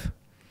at life?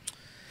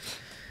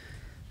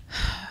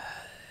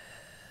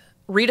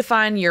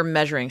 Redefine your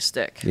measuring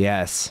stick.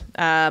 Yes.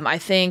 I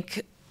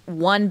think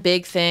one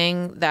big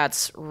thing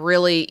that's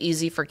really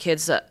easy for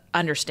kids to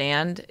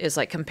understand is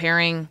like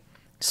comparing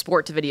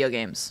sport to video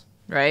games,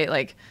 right?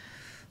 Like,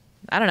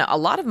 I don't know, a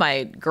lot of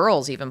my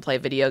girls even play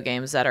video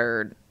games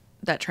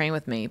that train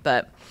with me,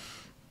 but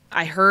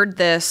I heard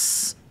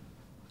this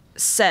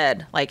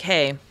said like,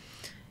 hey,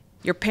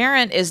 your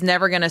parent is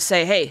never going to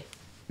say, hey,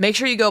 make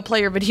sure you go play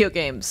your video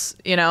games.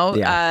 You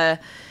know,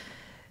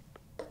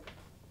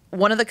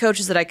 one of the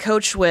coaches that I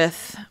coach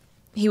with,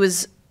 he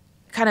was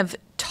kind of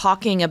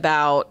talking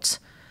about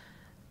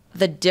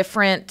the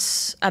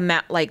different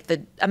amount, like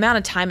the amount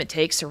of time it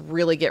takes to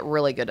really get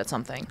really good at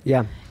something.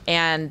 Yeah.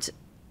 And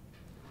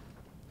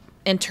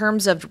in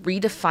terms of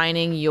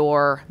redefining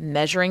your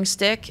measuring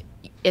stick,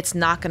 it's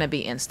not going to be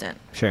instant.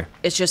 Sure.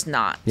 It's just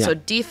not. Yeah. So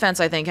defense,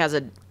 I think, has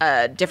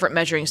a different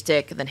measuring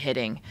stick than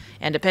hitting.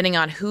 And depending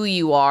on who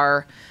you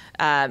are,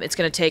 it's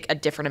going to take a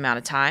different amount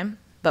of time.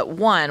 But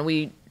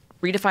we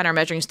redefine our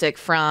measuring stick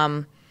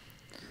from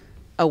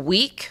a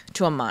week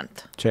to a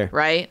month. Sure.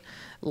 Right?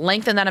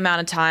 Lengthen that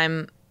amount of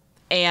time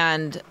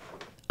and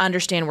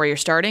understand where you're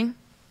starting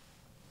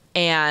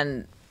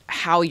and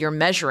how you're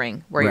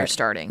measuring where you're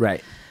starting.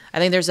 Right. I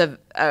think there's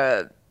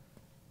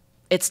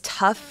it's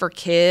tough for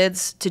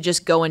kids to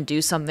just go and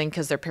do something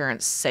because their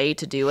parents say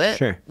to do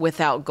it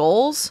without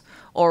goals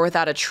or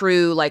without a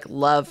true like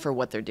love for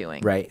what they're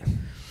doing. Right.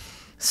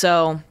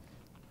 So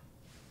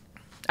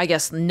I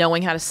guess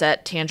knowing how to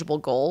set tangible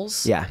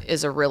goals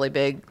is a really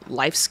big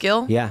life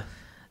skill. Yeah.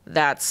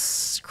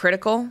 That's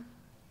critical.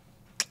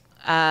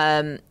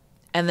 And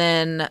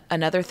then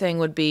another thing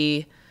would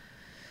be,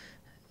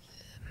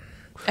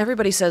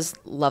 everybody says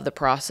love the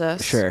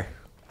process. Sure.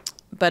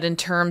 But in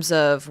terms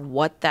of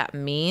what that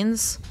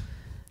means,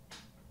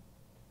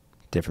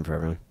 Different for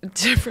everyone.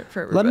 Different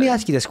for everybody. Let me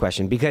ask you this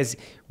question, because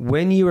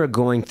when you were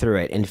going through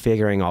it and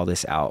figuring all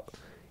this out,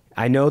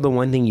 I know the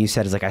one thing you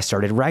said is like, I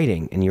started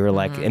writing, and you were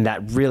like, and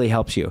that really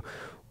helps you.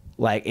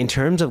 Like in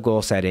terms of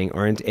goal setting,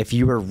 or if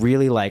you were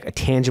really like a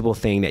tangible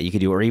thing that you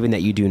could do, or even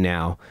that you do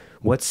now,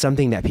 what's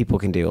something that people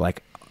can do?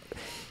 Like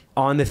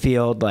on the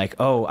field, like,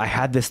 oh, I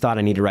had this thought,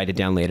 I need to write it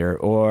down later.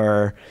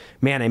 Or,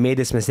 man, I made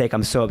this mistake,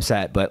 I'm so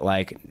upset, but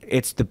like,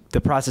 it's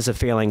the process of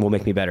failing will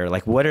make me better.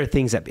 Like, what are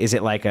things that, is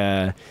it like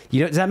does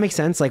that make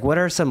sense? Like, what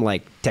are some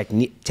like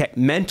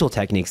mental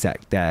techniques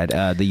that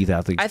the youth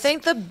athletes? I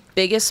think the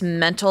biggest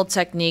mental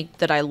technique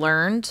that I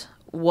learned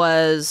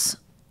was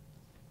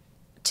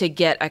to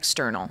get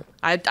external.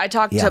 I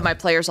talk to my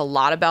players a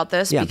lot about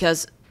this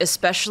because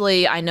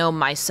especially I know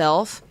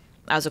myself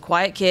as a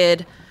quiet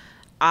kid,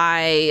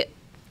 I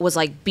was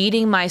like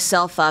beating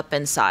myself up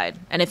inside.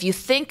 And if you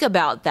think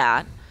about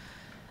that,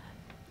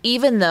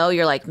 even though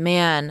you're like,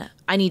 man,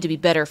 I need to be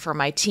better for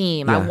my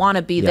team. I want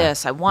to be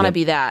this. I want to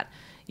be that.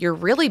 You're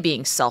really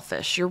being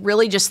selfish. You're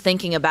really just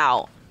thinking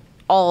about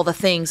all the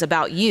things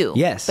about you.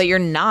 Yes. But you're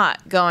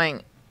not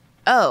going,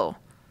 oh,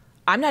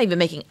 I'm not even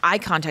making eye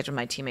contact with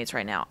my teammates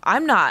right now.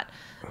 I'm not,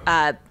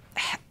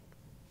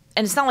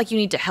 and it's not like you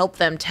need to help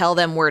them, tell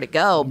them where to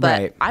go,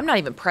 but I'm not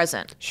even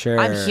present. Sure.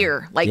 I'm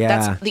here. Like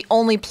that's the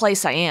only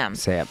place I am.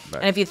 And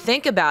if you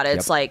think about it,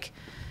 it's like,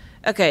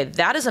 okay,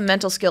 that is a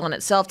mental skill in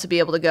itself to be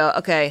able to go,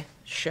 okay,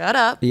 shut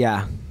up.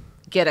 Yeah.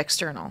 Get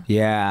external.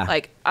 Yeah.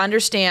 Like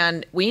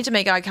understand we need to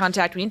make eye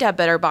contact. We need to have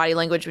better body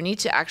language. We need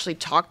to actually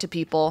talk to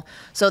people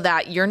so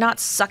that you're not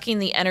sucking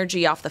the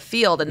energy off the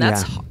field. And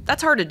that's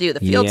hard to do. The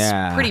field's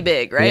pretty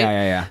big, right?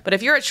 Yeah. But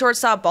if you're at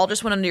shortstop, ball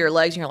just went under your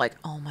legs and you're like,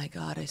 oh my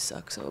God, I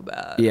suck so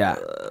bad. Yeah.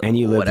 And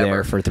you live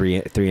there for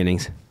three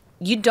innings.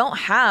 You don't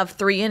have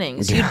 3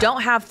 innings. You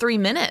don't have 3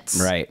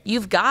 minutes. Right.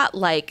 You've got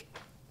like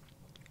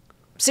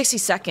 60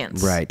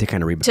 seconds. Right. To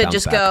kind of rebound. To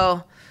just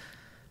go,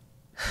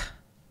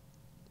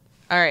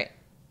 all right.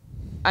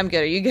 I'm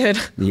good. Are you good?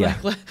 Yeah.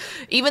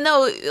 Even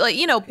though, like,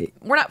 you know,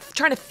 we're not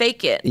trying to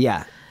fake it.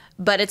 Yeah.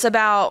 But it's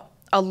about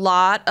a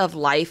lot of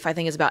life, I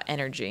think, is about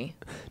energy.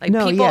 Like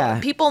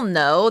people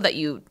know that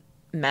you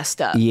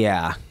messed up.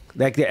 Yeah.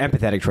 Like they're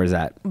empathetic towards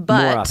that.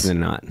 But more often than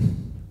not.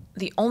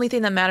 The only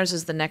thing that matters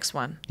is the next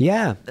one.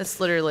 Yeah.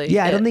 That's literally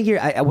I don't think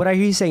what I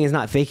hear you saying is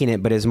not faking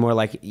it, but it's more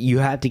like you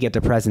have to get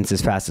to presence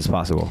as fast as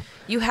possible.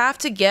 You have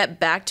to get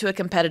back to a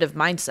competitive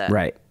mindset.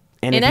 Right.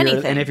 And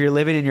if you're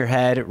living in your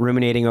head,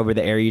 ruminating over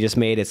the error you just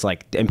made, it's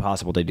like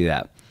impossible to do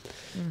that.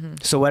 Mm-hmm.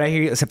 So what I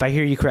hear is, if I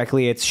hear you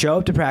correctly, it's show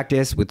up to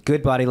practice with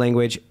good body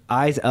language,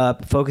 eyes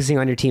up, focusing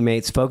on your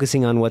teammates,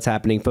 focusing on what's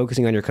happening,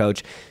 focusing on your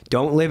coach.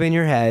 Don't live in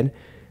your head,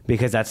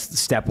 because that's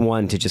step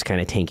one to just kind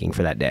of tanking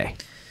for that day.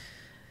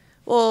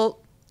 Well,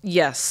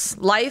 yes.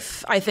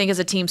 Life, I think, is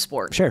a team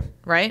sport. Sure.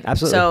 Right?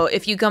 Absolutely. So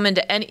if you go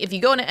into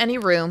any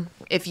room,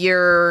 if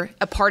you're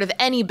a part of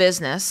any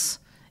business,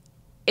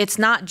 it's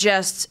not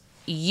just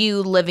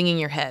you living in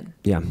your head.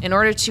 Yeah. In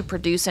order to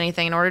produce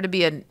anything, in order to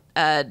be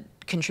a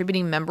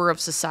contributing member of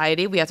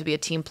society, we have to be a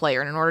team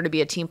player. And in order to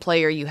be a team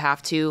player, you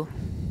have to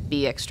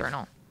be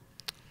external.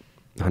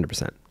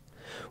 100%.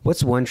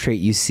 What's one trait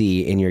you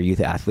see in your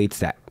youth athletes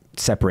that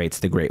separates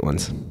the great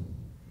ones?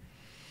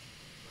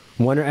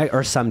 One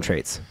or some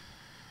traits?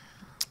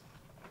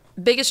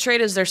 Biggest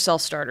trait is they're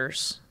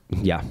self-starters.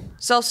 Yeah.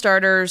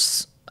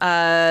 Self-starters,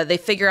 they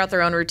figure out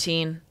their own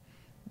routine.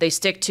 They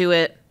stick to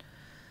it.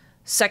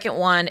 Second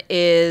one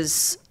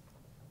is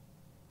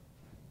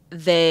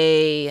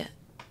they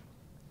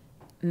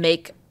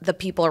make the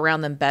people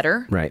around them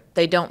better. Right.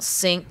 They don't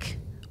sink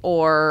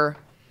or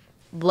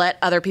let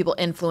other people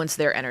influence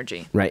their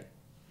energy. Right.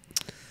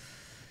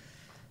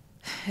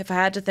 If I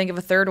had to think of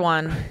a third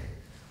one.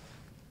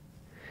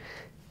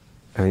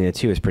 I mean, the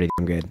 2 is pretty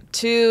damn good.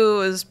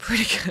 2 is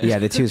pretty good. Yeah,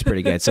 the 2 is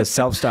pretty good. So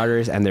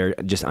self-starters, and they're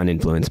just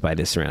uninfluenced by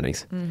the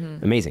surroundings.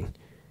 Mm-hmm. Amazing.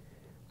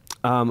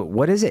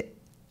 What is it?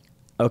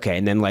 Okay,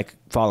 and then like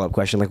follow-up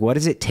question, like what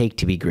does it take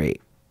to be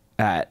great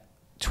at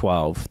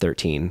 12,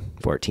 13,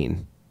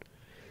 14?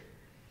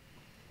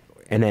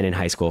 And then in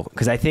high school?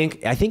 Because I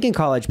think in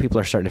college people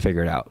are starting to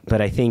figure it out. But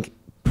I think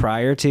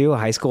prior to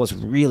high school, it's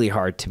really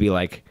hard to be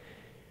like,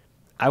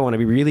 I want to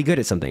be really good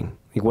at something.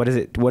 Like what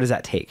does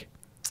that take?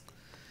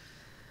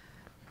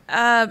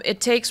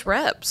 It takes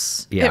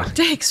reps. Yeah. It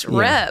takes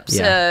reps.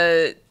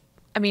 Yeah.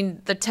 I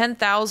mean, the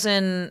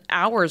 10,000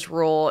 hours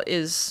rule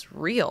is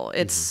real.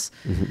 It's,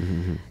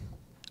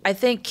 I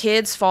think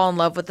kids fall in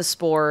love with the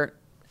sport,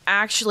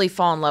 actually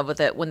fall in love with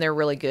it when they're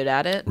really good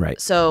at it.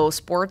 Right. So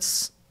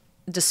sports,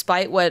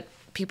 despite what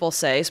people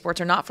say,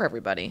 sports are not for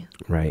everybody.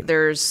 Right.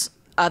 There's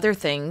other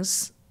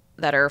things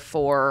that are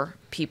for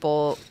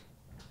people.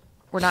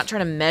 We're not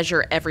trying to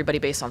measure everybody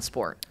based on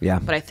sport. Yeah.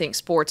 But I think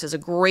sports is a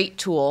great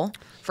tool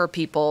for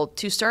people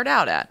to start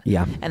out at.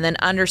 Yeah. And then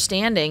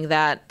understanding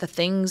that the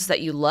things that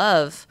you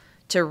love,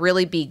 to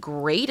really be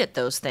great at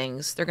those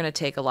things, they're going to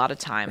take a lot of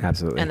time.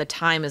 Absolutely. And the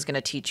time is going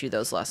to teach you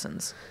those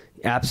lessons.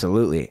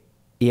 Absolutely.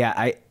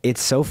 Yeah.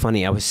 It's so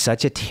funny. I was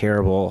such a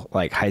terrible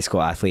like high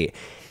school athlete.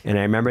 And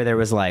I remember there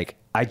was like,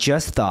 I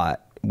just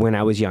thought when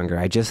I was younger.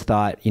 I just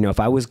thought, if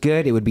I was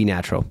good, it would be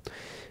natural.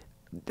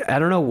 I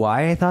don't know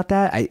why I thought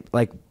that.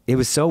 It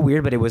was so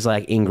weird, but it was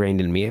like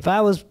ingrained in me. If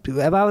I was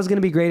going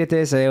to be great at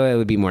this, it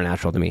would be more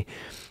natural to me.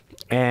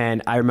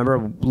 And I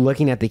remember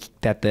looking at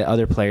the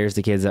other players,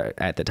 the kids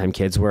at the time,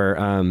 kids were,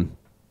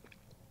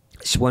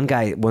 one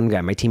guy,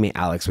 my teammate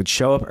Alex, would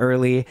show up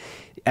early,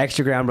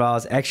 extra ground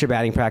balls, extra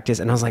batting practice.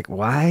 And I was like,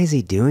 why is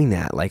he doing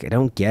that? Like, I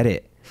don't get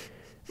it.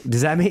 Do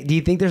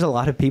you think there's a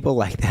lot of people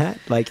like that?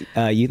 Like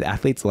youth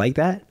athletes like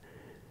that?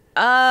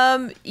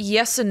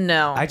 Yes and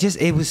no.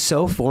 It was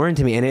so foreign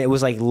to me. And it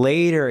was like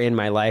later in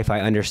my life,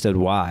 I understood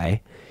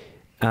why.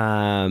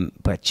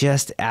 But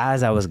just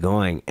as I was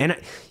going, and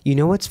you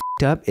know, what's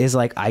f***ed up is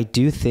like, I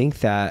do think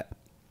that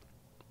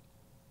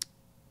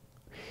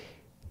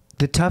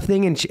the tough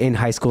thing in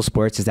high school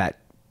sports is that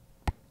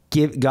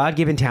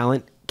God-given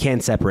talent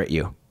can separate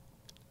you.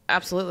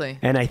 Absolutely.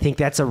 And I think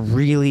that's a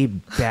really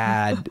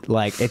bad,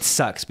 it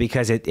sucks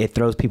because it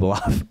throws people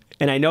off.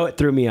 And I know it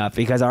threw me off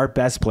because our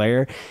best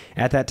player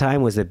at that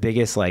time was the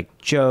biggest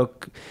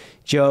joke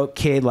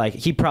kid. Like,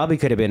 he probably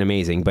could have been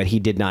amazing, but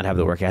he did not have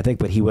the work ethic.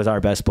 But he was our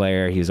best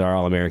player. He was our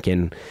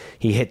All-American.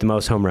 He hit the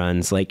most home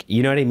runs. Like,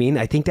 you know what I mean?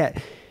 I think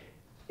that,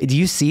 do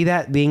you see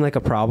that being like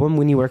a problem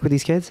when you work with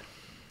these kids?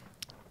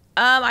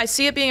 I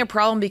see it being a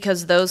problem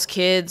because those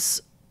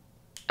kids,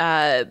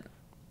 they're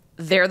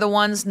the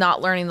ones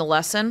not learning the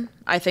lesson.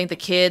 I think the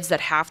kids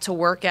that have to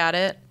work at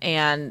it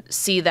and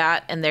see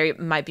that, and they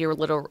might be a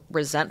little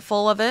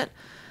resentful of it,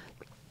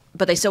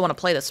 but they still want to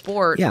play the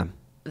sport. Yeah.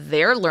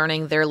 They're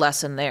learning their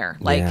lesson there.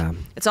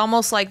 It's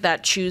almost like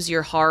that choose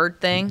your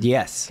hard thing.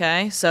 Yes.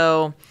 Okay.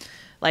 So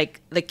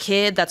like the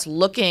kid that's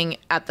looking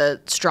at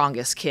the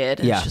strongest kid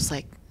and it's just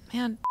like,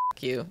 man,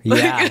 f*** you.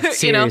 Yeah.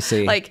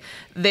 Seriously.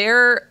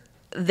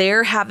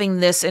 They're having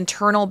this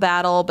internal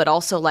battle, but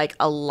also like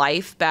a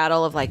life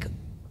battle of like,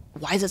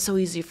 why is it so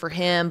easy for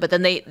him? But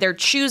then they're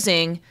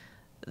choosing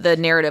the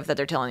narrative that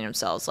they're telling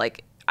themselves.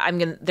 Like,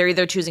 they're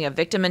either choosing a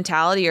victim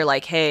mentality or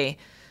like, hey,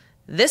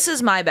 this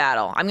is my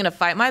battle. I'm going to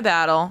fight my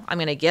battle. I'm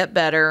going to get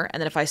better. And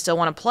then if I still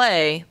want to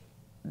play,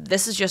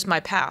 this is just my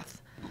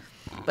path.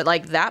 But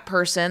like that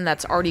person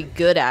that's already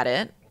good at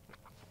it,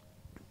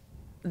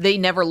 they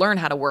never learn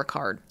how to work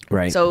hard.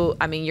 Right. So,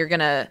 I mean,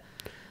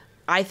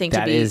 I think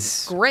to be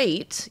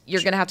great,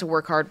 you're going to have to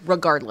work hard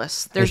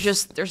regardless.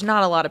 There's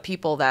not a lot of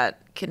people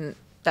that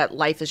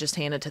life is just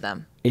handed to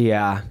them.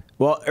 Yeah.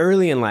 Well,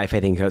 early in life, I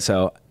think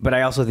so. But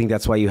I also think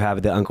that's why you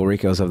have the Uncle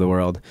Ricos of the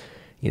world,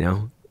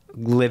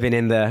 living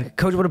in the,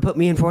 coach would have put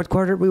me in fourth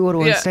quarter. We would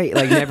have won state.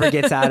 Like, never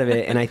gets out of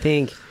it. And I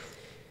think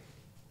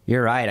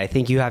you're right. I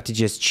think you have to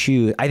just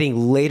choose. I think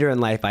later in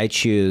life, I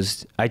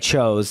chose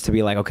to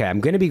be like, okay, I'm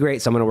going to be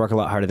great. So I'm going to work a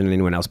lot harder than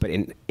anyone else. But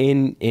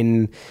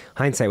in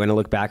hindsight, when I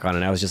look back on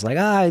it, I was just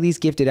like, these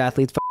gifted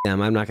athletes,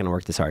 them. I'm not going to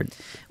work this hard.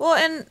 Well,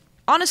 and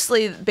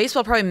honestly,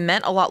 baseball probably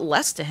meant a lot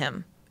less to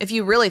him. If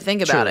you really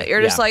think about it,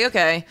 you're just like,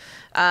 okay,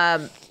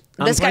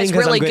 this guy's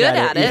really good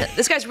at it.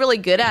 This guy's really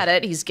good at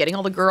it. He's getting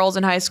all the girls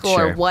in high school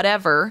or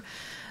whatever.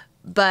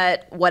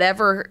 But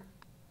whatever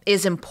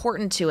is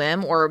important to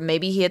him, or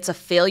maybe it's a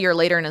failure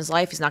later in his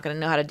life, he's not going to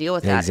know how to deal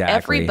with that. Exactly.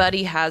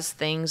 Everybody has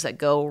things that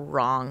go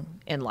wrong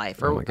in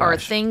life, or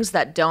things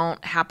that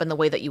don't happen the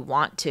way that you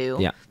want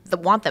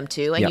them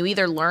to. And you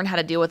either learn how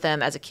to deal with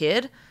them as a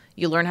kid,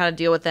 you learn how to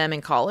deal with them in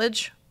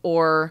college,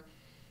 or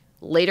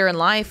later in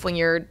life when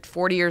you're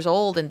 40 years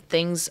old and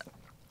things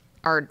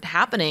are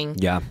happening,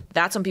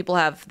 that's when people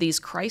have these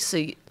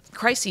crises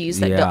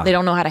that they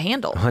don't know how to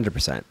handle.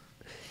 100%.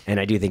 And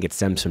I do think it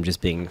stems from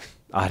just being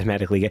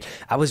automatically good.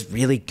 I was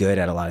really good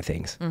at a lot of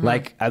things. Mm-hmm.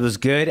 Like, I was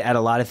good at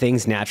a lot of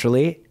things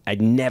naturally. I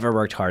never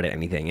worked hard at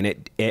anything.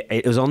 And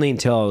it was only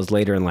until I was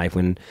later in life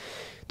when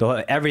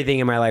everything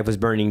in my life was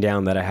burning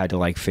down that I had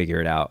to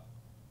figure it out.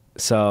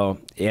 So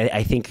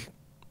I think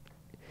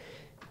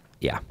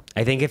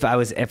if I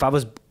was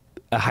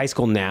a high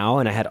school now,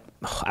 and I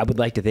would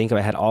like to think if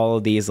I had all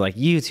of these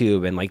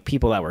YouTube and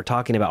people that were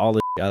talking about all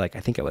this, I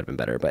think I would have been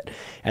better. But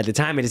at the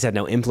time, I just had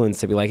no influence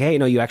to be like, hey,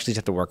 no, you actually just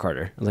have to work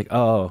harder. I was like,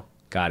 oh,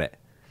 got it.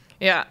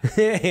 Yeah.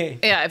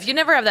 Yeah. If you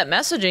never have that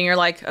messaging, you're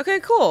like, okay,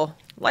 cool.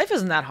 Life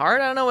isn't that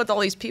hard. I don't know what all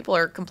these people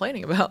are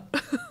complaining about.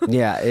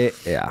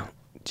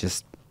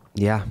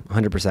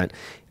 100%.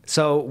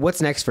 So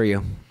what's next for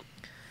you?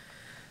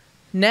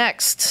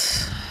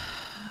 Next.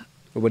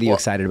 What are you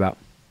excited about?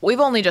 We've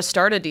only just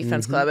started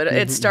Defense Club.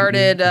 It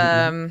started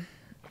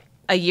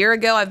a year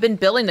ago. I've been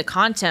building the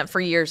content for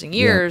years and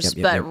years,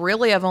 but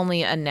really I've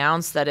only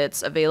announced that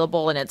it's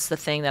available, and it's the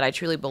thing that I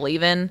truly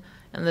believe in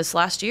this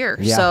last year.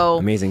 Yeah, so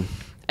amazing.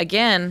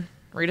 Again,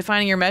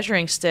 redefining your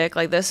measuring stick.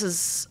 I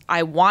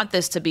want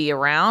this to be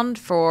around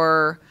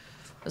for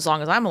as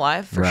long as I'm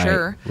alive, for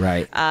sure.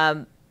 Right.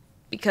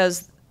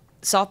 Because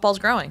softball's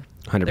growing.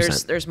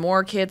 100%. There's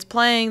more kids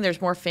playing. There's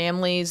more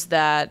families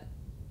that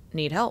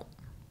need help.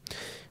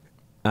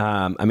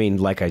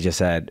 Like I just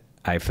said,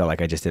 I felt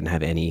like I just didn't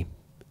have any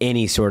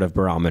sort of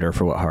barometer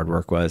for what hard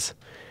work was.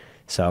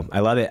 So I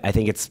love it. I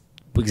think it's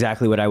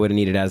exactly what I would have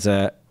needed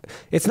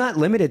it's not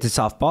limited to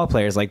softball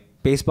players. Like,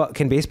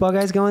 Can baseball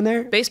guys go in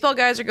there? Baseball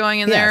guys are going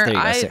in Yeah, there. there you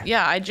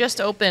go, I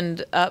just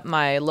opened up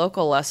my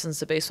local lessons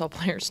to baseball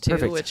players too,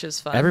 Perfect. which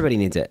is fun. Everybody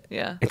needs it.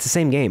 Yeah. It's the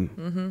same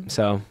game.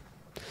 So,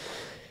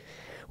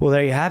 well,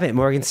 there you have it.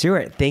 Morgan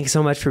Stewart, thanks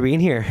so much for being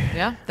here.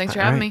 Yeah. Thanks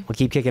for having me. We'll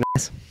keep kicking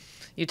ass.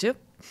 You too.